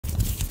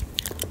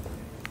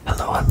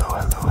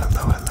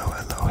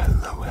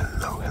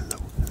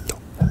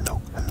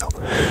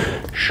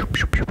Shoop,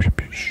 shoop, shoop,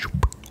 shoop, shoop.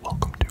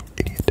 Welcome to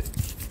Idiot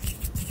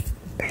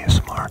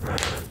ASMR.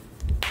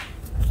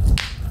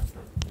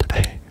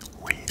 Today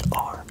we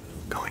are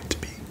going to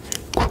be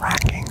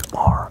cracking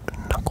our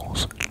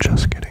knuckles.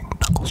 Just kidding.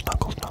 Knuckles.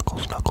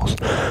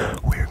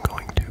 We're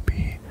going to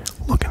be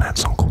looking at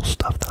some cool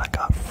stuff that I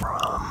got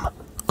from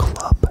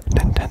Club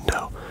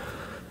Nintendo.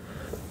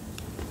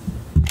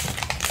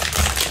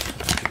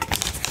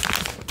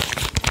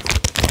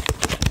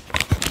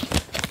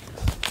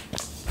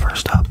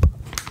 First up,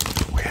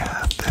 we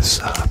have this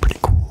pretty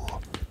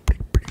cool.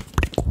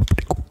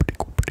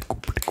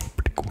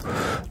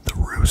 The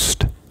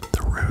Roost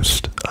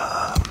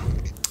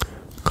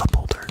cup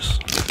holders.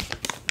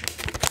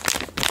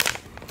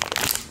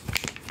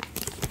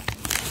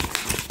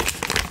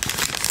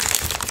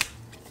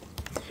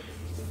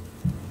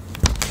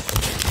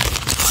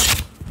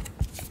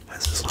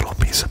 Has this little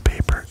piece of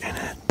paper in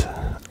it.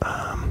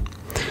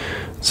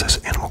 It says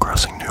Animal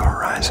Crossing New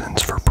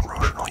Horizons for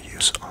promotional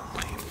use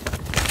only.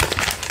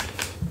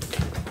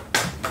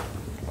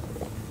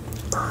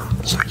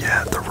 So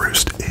yeah, the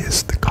Roost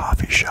is the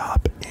coffee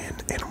shop in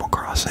Animal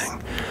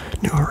Crossing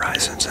New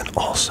Horizons and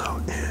also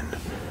in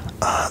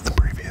the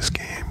previous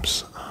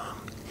games.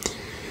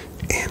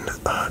 In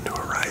New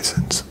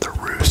Horizons, the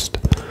Roost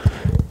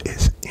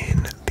is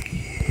in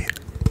the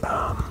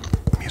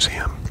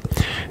museum,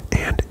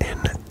 and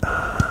in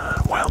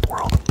Wild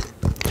World,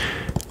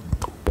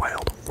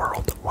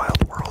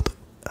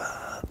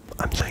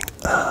 I'm saying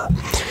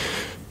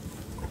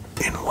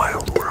in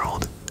Wild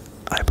World,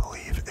 I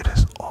believe it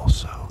is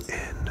also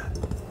in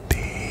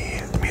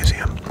the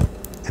museum,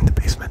 in the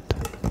basement.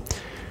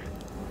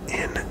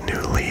 In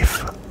New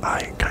Leaf,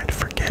 I kind of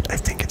forget. I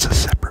think it's a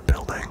separate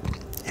building.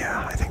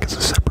 Yeah, I think it's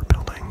a separate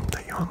building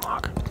that you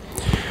unlock.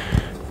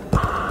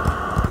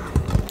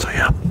 So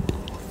yeah.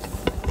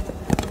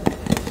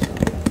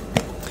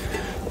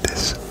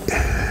 This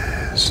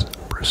is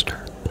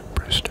Brewster.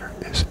 Brewster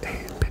is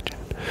a pigeon.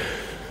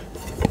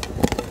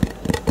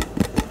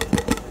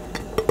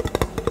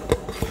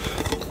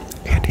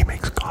 And he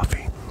makes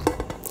coffee.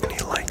 And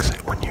he likes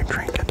it when you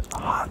drink it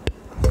hot.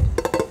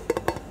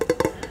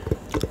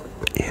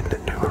 In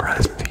New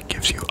Horizons, he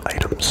gives you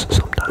items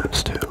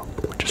sometimes too,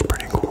 which is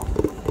pretty cool.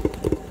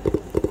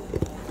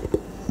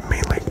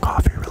 Mainly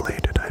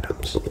coffee-related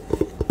items.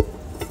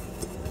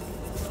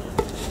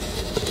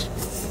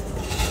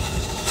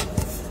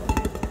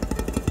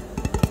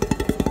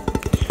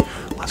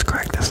 Let's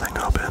crack this thing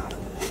open.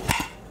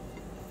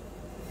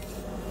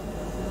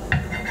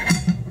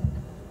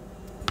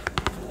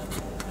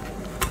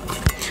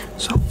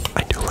 So,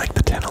 I do like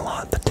the tin a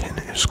lot. The tin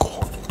is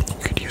cool. You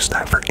could use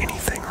that for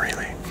anything,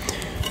 really.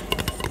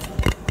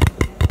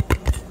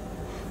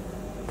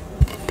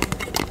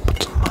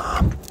 Put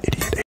some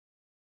idiot.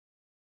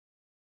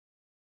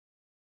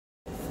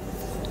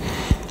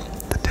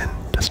 The tin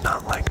does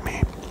not like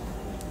me.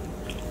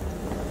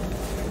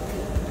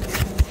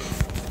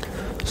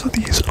 So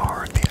these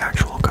are the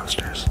actual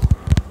coasters.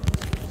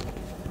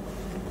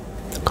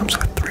 It comes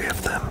with 3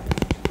 of them.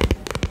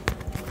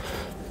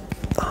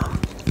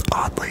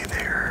 Oddly,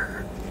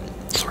 they're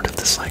sort of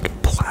this like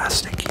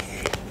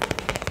plasticky,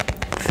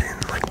 thin,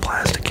 like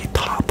plasticky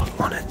top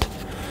on it.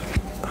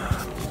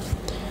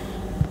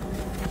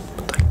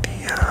 Like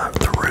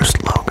the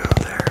Roost logo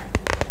there.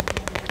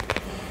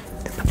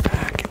 And the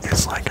back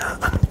is like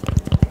a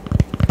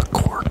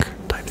cork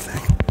type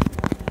thing.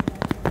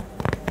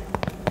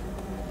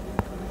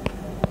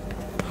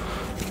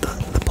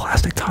 The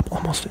plastic top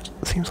almost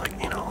seems like,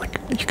 you know, like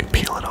you could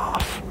peel it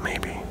off,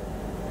 maybe.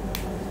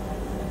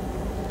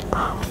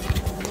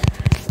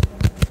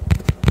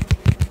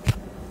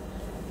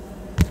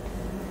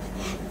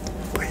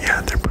 But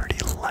yeah, they're pretty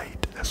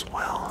light as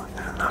well,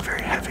 and not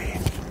very heavy.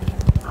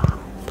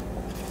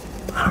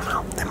 I don't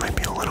know, they might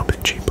be a little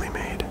bit cheaply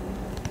made.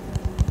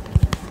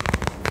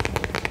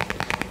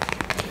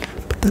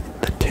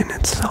 But the tin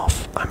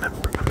itself, I'm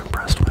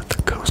impressed with.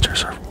 The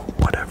coasters are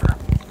whatever.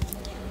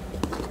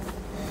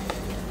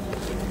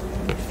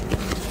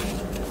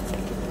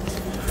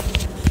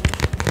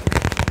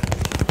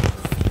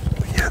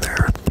 But yeah,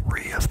 there are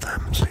 3 of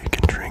them, so you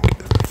can drink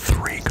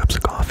 3 cups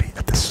of coffee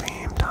at the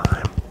same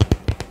time.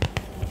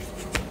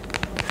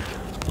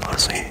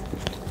 Honestly,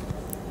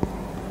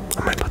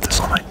 I might put this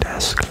on my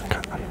desk.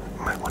 It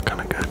might look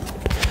kind of good.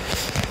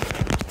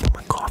 Put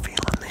my coffee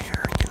on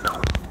there, you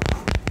know.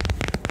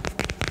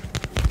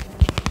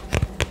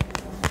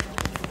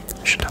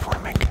 I should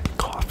definitely make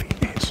coffee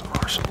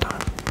ASMR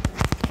sometime.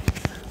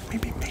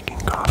 Maybe making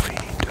coffee,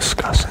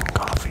 discussing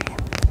coffee,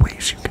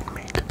 ways you can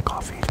make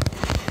coffee.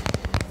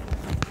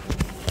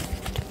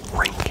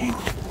 Ranking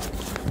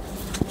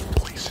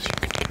places you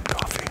can get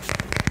coffee.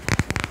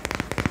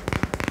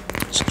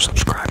 So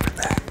subscribe for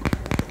that.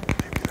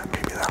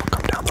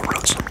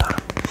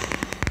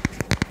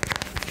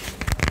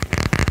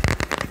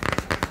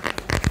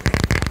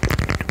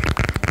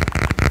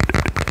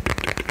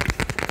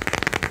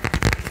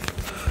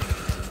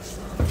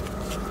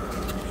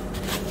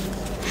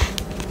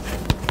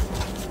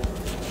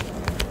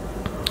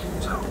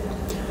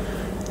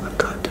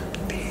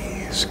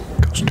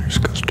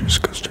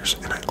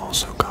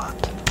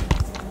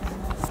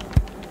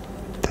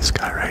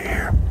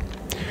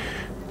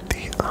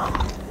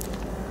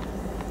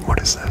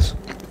 is this?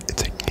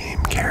 It's a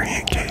game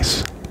carrying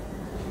case.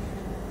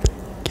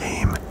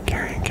 Game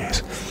carrying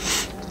case.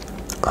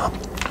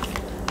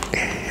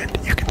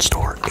 And you can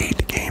store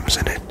 8 games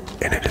in it,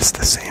 and it is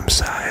the same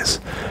size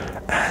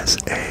as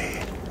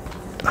a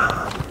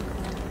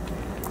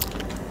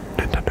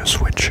Nintendo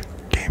Switch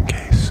game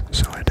case.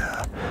 So it,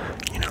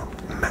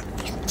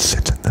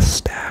 sits in the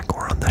stack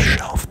or on the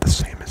shelf the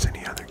same as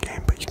any other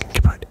game, but you can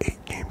put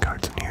 8 game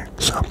cards in here.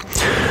 So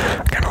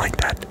I kind of like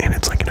that, and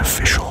it's like an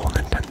official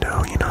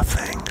Nintendo,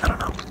 thing. I don't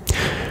know.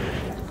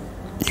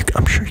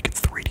 I'm sure you could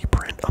 3D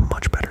print a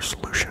much better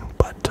solution,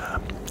 but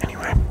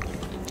anyway,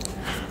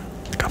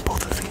 I got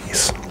both of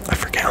these. I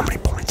forget how many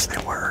points they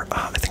were.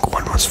 I think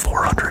one was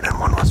 400 and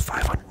one was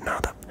 500. No,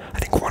 I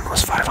think one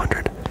was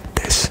 500.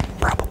 This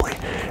probably,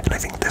 and I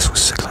think this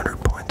was 600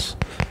 points.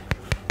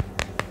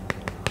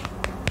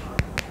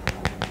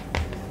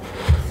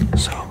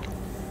 So,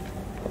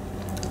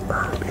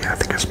 yeah, I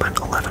think I spent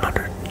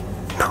 1,100.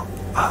 No,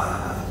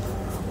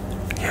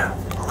 yeah,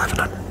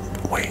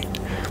 1,100. Wait,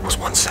 was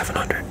one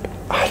 700?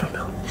 I don't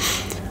know.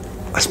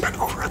 I spent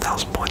over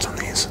 1,000 points on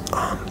these.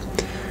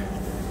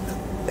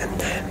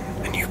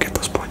 And you get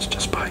those points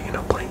just by,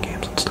 playing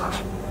games and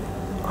stuff.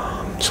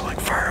 So like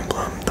Fire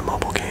Emblem, the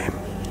mobile game.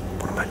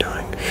 What am I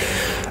doing?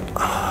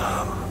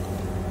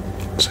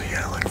 So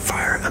yeah, like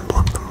Fire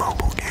Emblem, the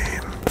mobile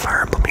game,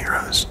 Fire Emblem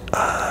Heroes,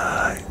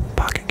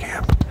 Pocket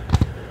Camp,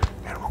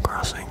 Animal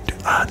Crossing,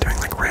 doing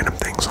like random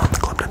things on the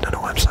Club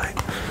Nintendo website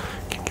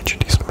can get you a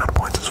decent amount of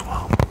points as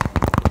well.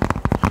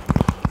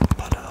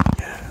 But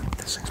yeah,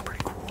 this thing's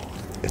pretty cool.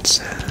 It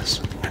says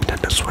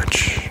Nintendo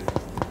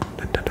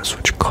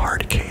Switch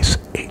card case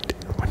 8,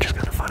 which is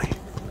kind of funny.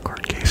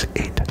 Card case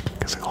 8,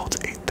 because it holds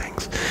 8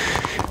 things.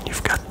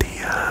 You've got the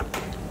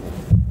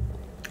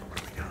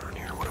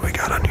what do we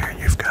got on here?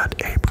 You've got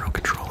a Pro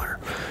Controller,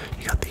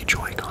 you got the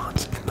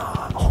Joy-Cons in the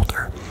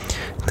holder,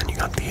 and then you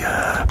got the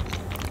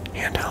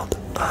handheld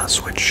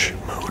Switch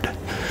mode.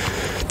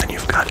 Then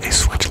you've got a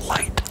Switch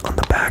Lite on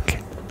the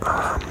back,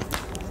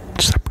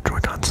 separate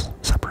Joy-Cons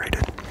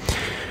separated,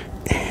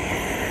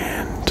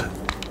 and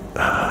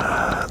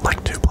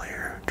like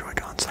 2-player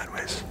Joy-Con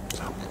sideways.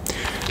 So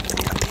then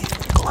you got the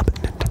Club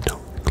Nintendo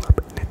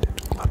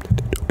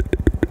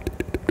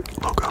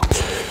logo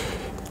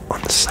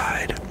on the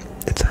side.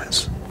 It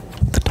says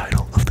the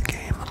title of the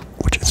game,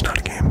 which is not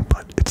a game,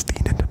 but it's the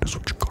Nintendo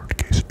Switch Card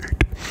Case 8,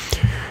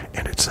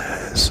 and it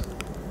says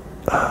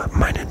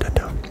My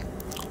Nintendo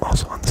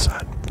also on the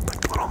side, like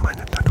the little My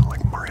Nintendo,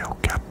 like Mario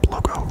Cap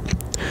logo,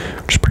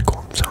 which is pretty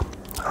cool. So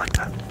I like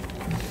that.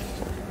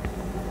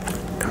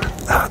 And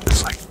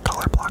this like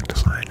color block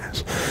design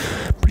is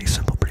pretty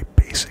simple, pretty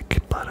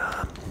basic, but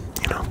I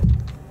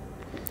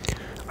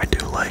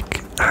do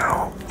like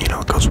how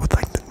it goes with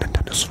like the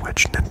Nintendo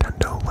Switch,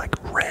 Nintendo like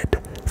red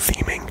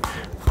theming,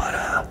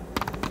 but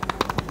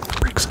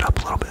breaks it up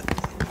a little bit.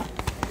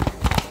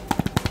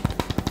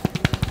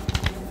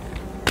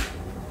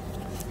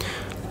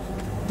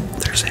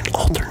 There's an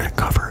alternate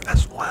cover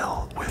as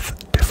well with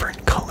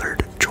different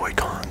colored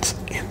Joy-Cons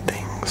and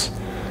things,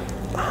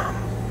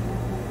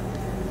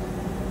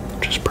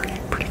 which is pretty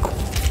cool.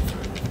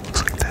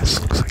 Looks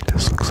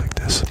like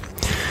this.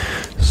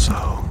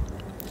 So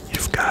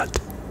you've got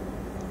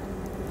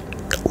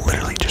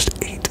literally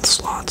just 8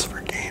 slots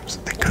for games.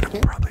 They could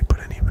have probably put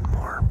in even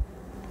more.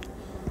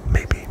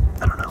 Maybe,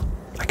 I don't know.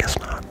 I guess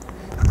not,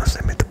 unless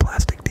they made the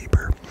plastic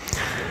deeper.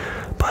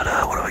 But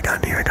what do I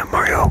got in here? I got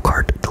Mario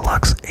Kart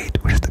Deluxe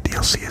 8, which the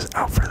DLC is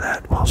out for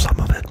that. Well, some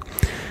of it,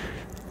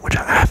 which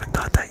I haven't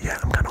got that yet.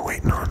 I'm kind of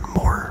waiting on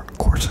more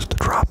courses to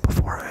drop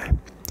before I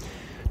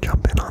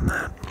jump in on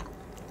that.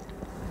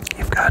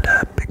 You've got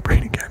Big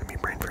Brain Academy,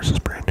 Brain vs.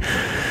 Brain.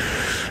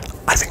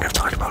 I think I've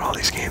talked about all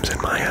these games in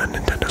my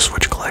Nintendo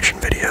Switch collection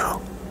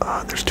video.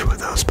 There's 2 of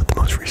those, but the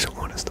most recent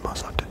one is the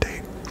most up to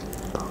date.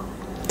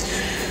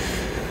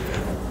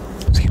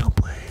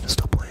 Xenoblade,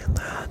 still playing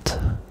that.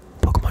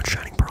 Pokemon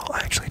Shining Pearl, I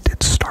actually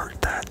did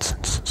start that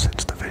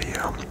since the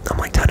video. I'm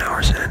like 10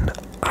 hours in.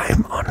 I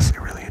am honestly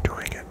really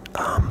enjoying it.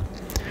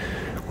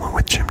 One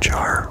with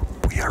Chimchar,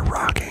 we are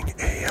rocking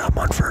a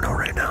Monferno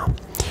right now.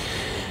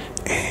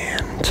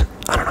 And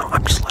I don't know,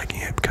 I'm just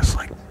liking it because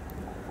like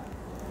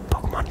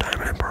Pokemon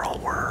Diamond and Pearl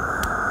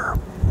were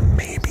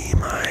maybe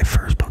my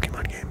first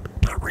Pokemon game.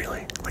 Not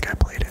really. Like I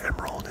played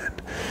Emerald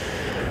and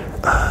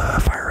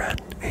Fire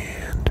Red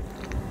and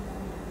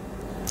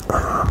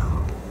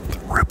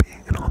Ruby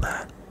and all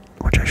that,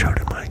 which I showed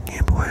in my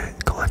Game Boy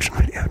collection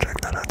video.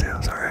 Check that out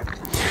too. Sorry.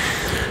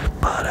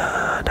 But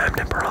Diamond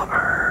and Pearl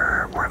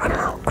I don't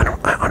know.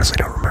 I honestly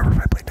don't remember if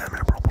I played Diamond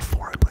and Pearl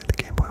before I played the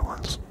Game Boy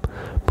ones.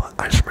 But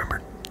I just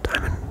remember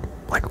Diamond,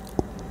 like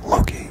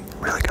Loki,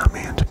 really got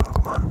me into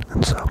Pokemon,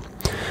 and so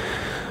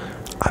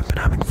I've been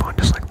having fun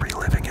just like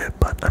reliving it.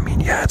 But I mean,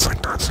 yeah, it's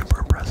like not super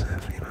impressive, it's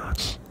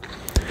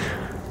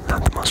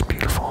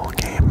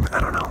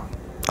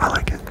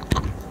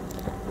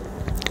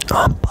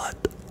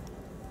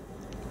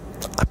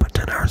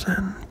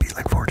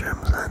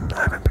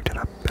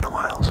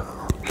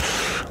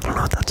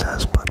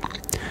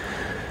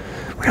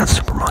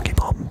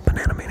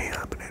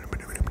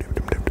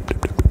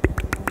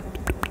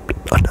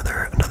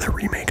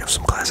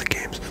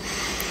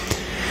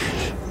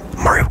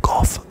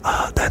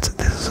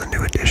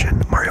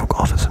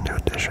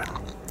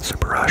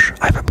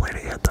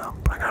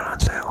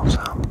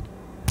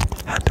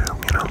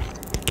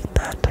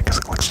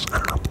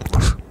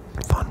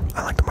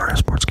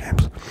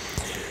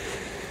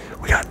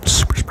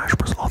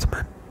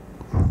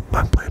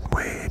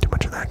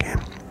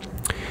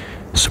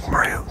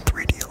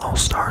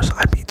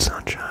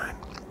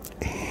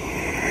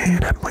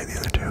and haven't played the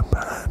other two,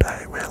 but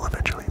I will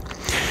eventually.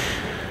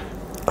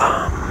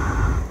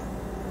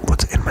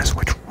 What's in my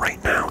Switch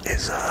right now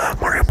is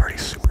Mario Party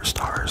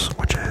Superstars,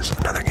 which is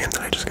another game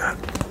that I just got.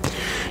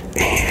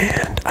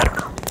 And I don't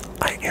know,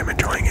 I am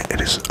enjoying it.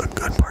 It is a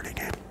good party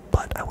game,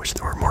 but I wish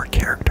there were more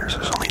characters.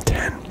 There's only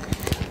 10.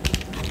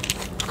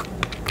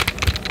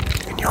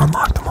 And you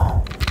unlock them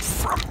all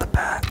from the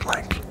bat,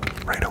 like,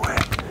 right away.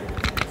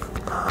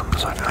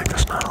 So I feel like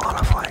there's not a lot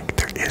of, like,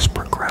 there is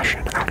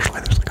progression.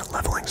 Actually, there's like a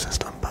leveling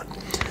system, but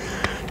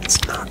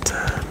it's not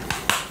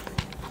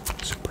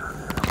super,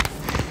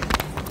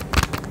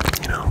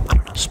 you know, I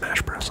don't know,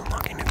 Smash Bros.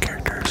 Unlocking new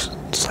characters.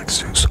 It's like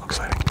so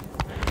exciting. I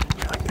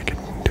feel like they could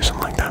do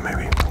something like that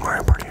maybe with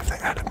Mario Party if they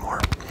added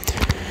more.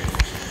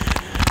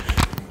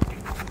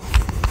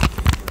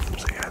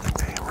 So yeah, I think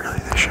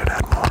they should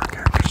add more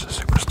characters to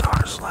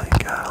Superstars,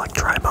 like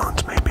Dry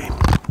Bones maybe.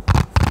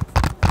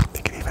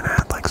 They could even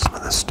add like some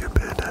of the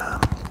stupid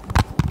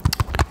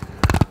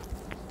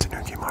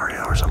Tanuki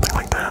Mario or something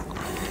like that.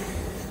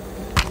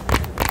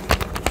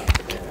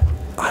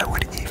 I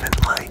would even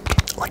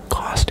like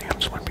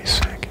costumes would be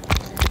sick.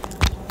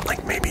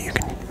 Like maybe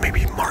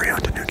Mario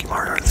and Tanuki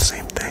Mario are the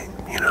same thing,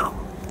 you know?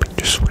 But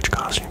just switch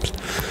costumes.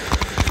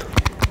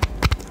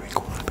 That'd be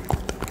cool.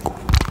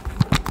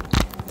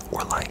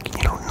 Or like,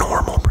 you know,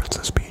 normal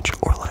Princess Peach,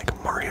 or like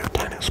Mario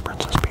Tennis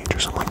Princess Peach or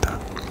something like that.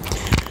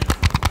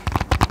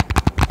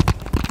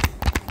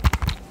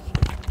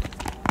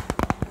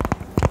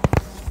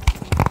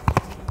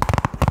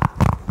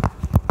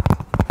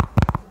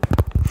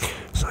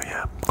 So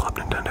yeah, Club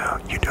Nintendo,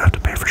 you do have to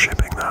pay for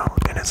shipping though,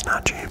 and it's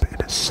not cheap.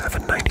 It is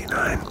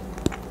 $7.99,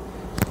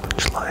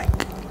 which, like,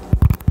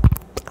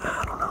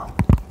 I don't know.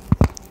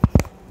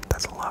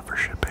 That's a lot for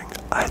shipping.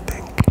 I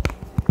think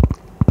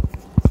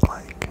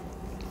like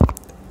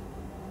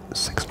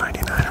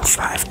 $6.99 or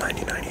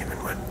 $5.99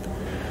 even would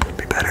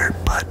be better,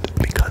 but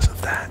because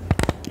of that,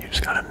 you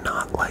just gotta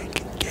not like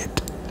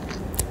get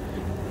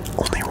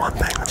only one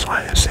thing. That's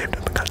why I saved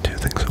up and got two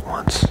things at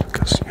once,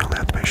 because you only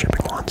have to pay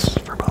shipping once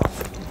for both.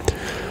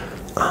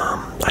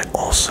 I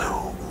also,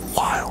 a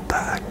while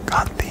back,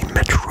 got the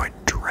Metroid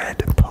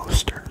Dread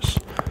posters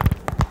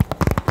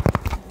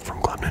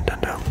from Club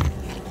Nintendo.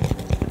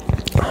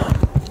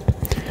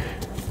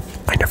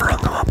 I never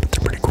hung them up, but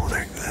they're pretty cool.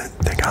 They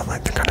got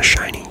like, they're kind of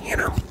shiny, you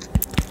know.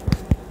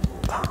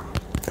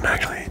 And I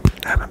actually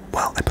haven't,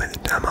 well, I played the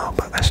demo,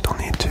 but I still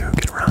need to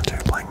get around to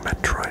playing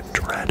Metroid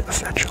Dread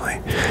eventually.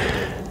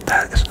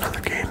 That is another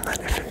game that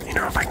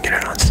if I can get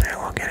it on sale,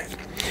 I'll get it.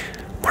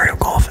 Mario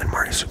Golf and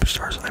Mario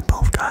Superstars I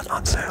both got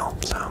on sale,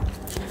 so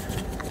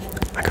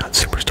I got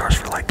Superstars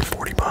for like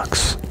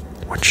 $40,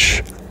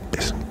 which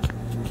isn't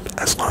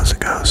as low as it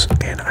goes,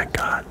 and I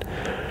got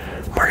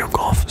Mario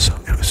Golf, so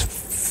it was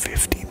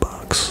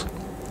 $50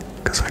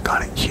 because I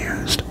got it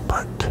used,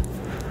 but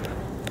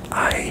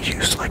I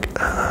used like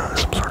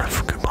some sort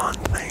of coupon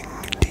thing,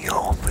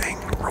 deal thing,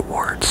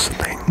 rewards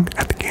thing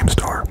at the game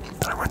store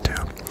that I went to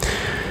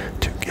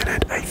get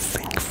it, I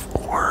think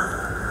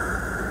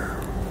for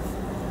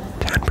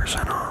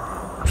 10%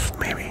 off,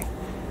 maybe.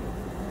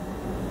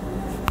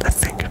 I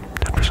think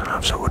 10%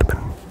 off, so it would have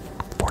been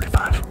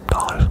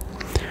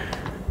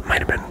 $45. Might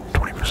have been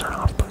 20%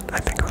 off, but I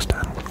think it was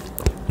 10.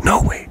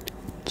 No, wait.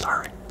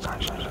 Sorry. I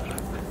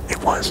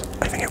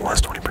think it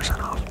was 20%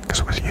 off because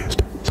it was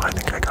used. So I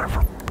think I got it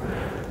for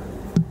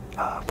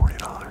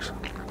 $40.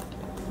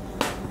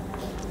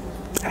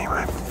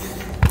 Anyway.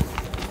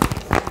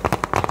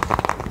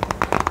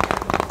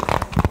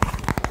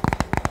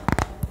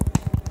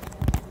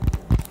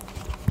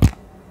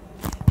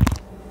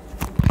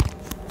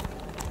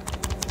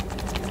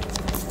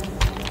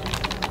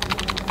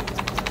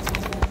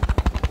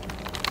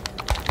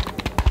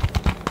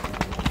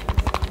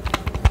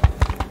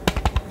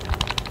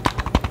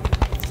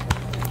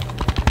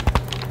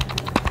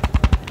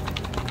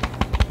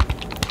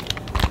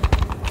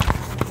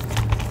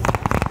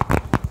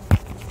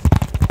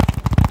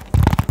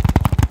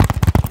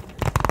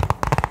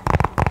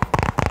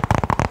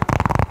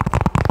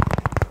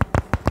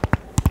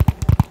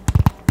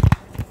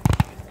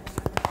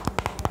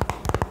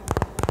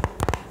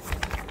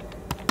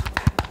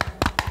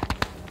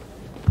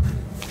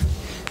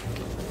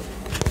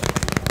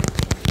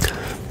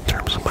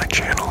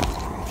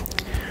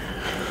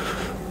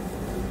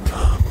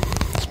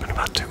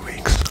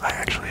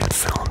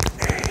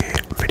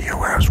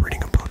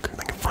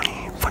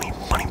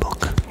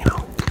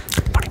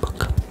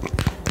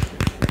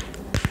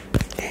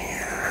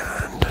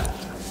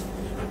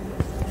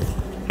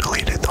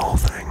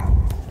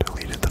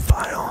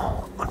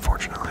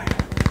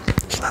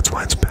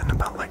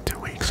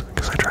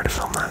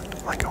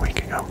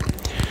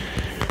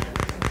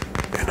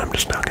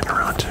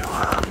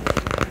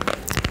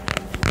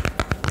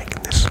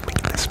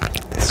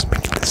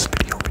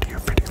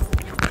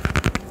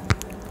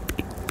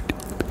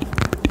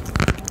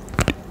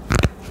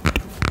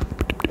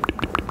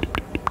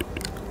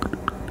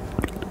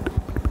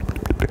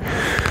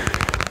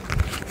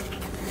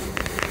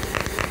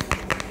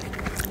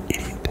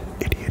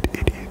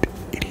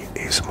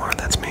 ASMR,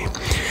 that's me.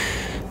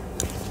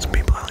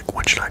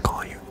 should I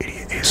call you?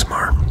 Idiot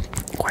ASMR?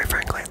 Quite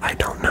frankly, I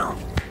don't know.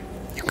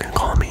 You can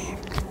call me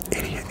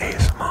Idiot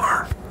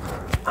ASMR.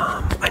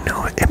 I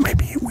know it might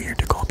be weird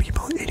to call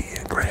people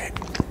idiot, right?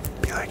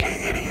 Be like,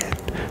 hey, idiot.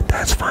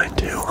 That's fine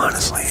too,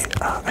 honestly.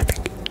 I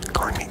think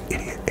calling me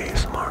Idiot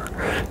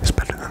ASMR is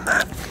better than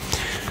that.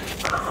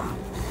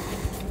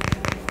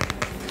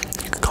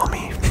 You can call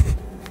me.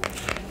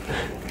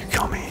 You can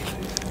call me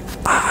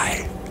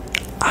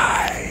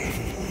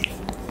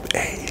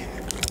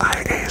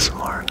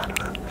ASMR. I don't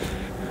know.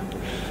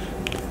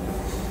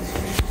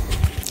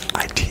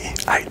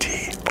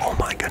 IT. Oh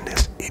my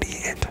goodness,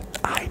 idiot.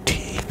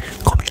 IT.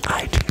 Call me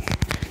IT.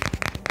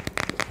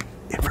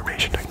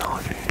 Information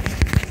technology.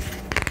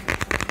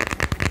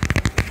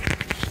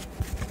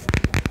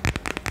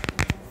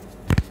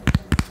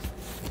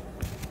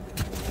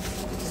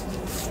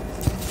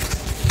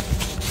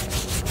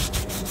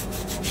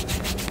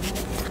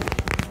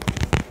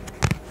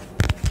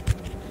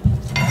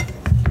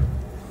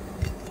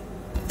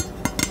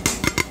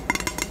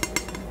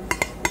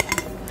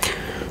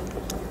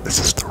 This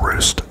is the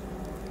roost.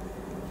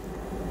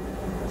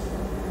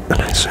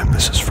 And I assume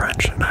this is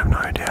French, and I have no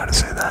idea how to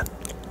say that.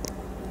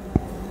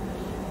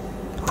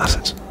 Unless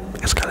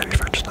it's gotta be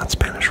French, not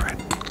Spanish, right?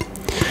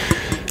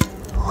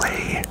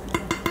 Lay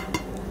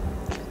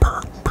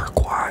per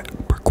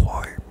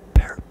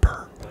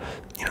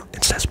you know,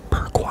 it says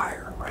per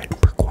choir, right?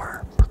 Per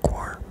choir.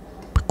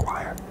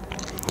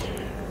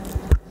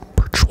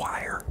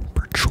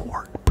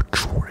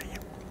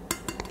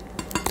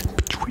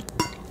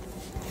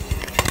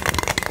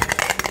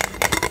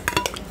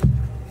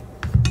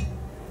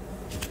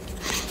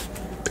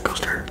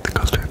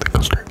 The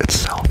coaster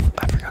itself,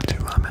 I forgot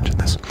to mention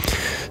this,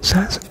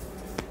 says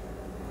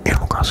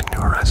Animal Crossing New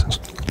Horizons.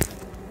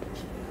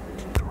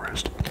 The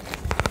roost.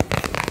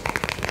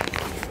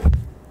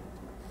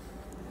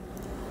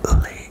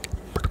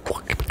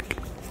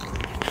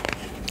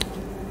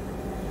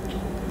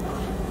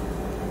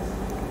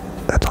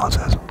 That's all it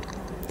says.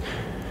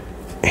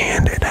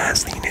 And it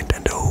has the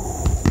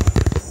Nintendo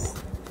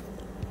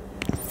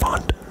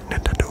font.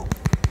 Nintendo.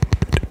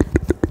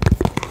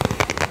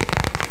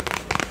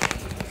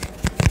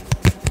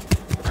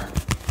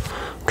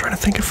 I'm trying to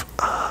think of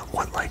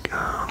what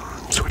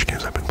Switch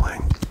games I've been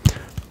playing.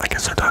 I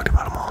guess I talked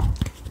about them all.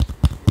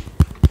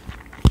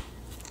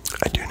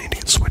 I do need to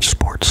get Switch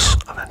Sports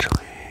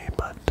eventually,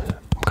 but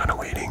I'm kind of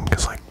waiting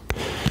because, I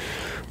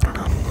don't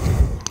know,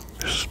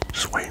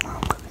 just waiting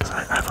because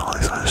I have all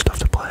this other stuff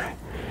to play,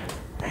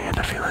 and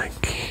I feel like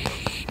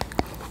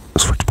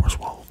Switch Sports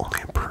will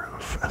only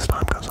improve as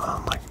time goes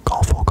on. Like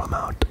golf will come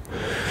out,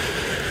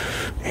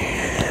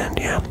 and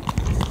yeah.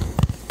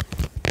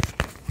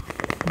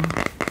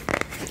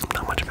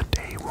 Not much of a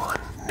day one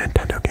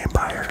Nintendo game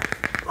buyer,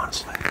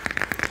 honestly.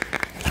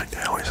 I think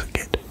they always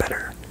get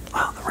better.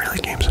 Well, really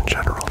games in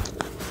general,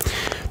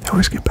 they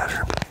always get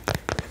better.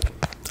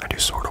 I do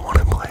sort of want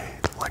to play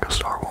Lego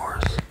Star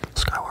Wars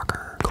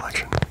Skywalker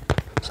Collection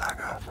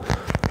Saga,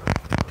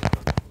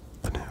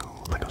 the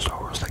new Lego Star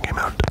Wars that came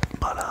out,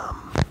 but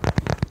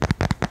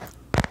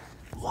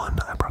one,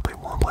 I probably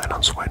won't play it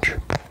on Switch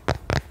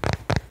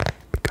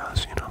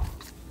because, you know,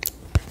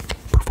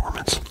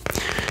 performance.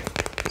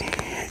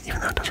 Even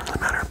though it doesn't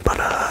really matter, but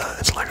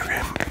it's a Lego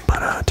game.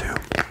 But two,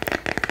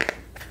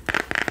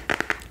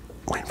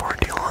 waiting for a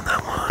deal on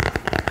that one.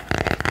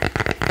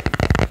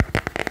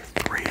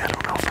 Three, I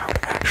don't know if I would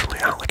actually,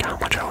 how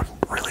much I would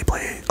really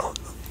play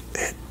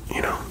it.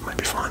 You know, might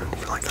be fun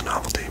for like the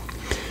novelty.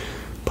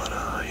 But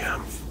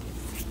yeah.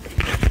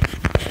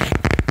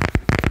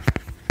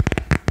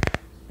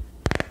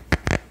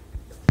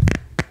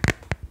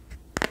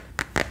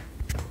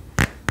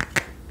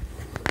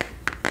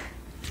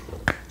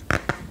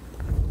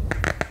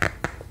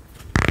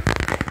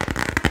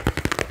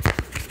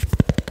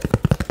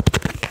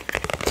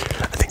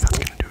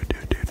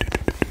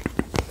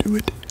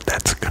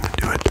 That's gonna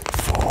do it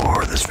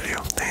for this video.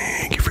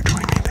 Thank you for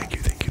joining me. Thank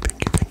you.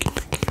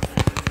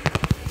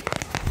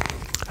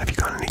 Have you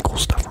got any cool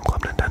stuff from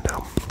Club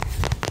Nintendo?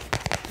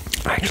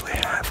 I actually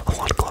have a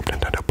lot of Club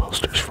Nintendo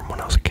posters from when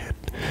I was a kid.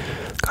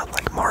 Got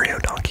like Mario,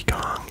 Donkey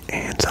Kong,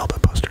 and Zelda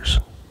posters.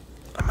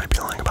 I might be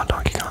lying about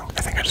Donkey Kong.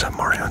 I think I just have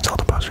Mario and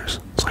Zelda posters.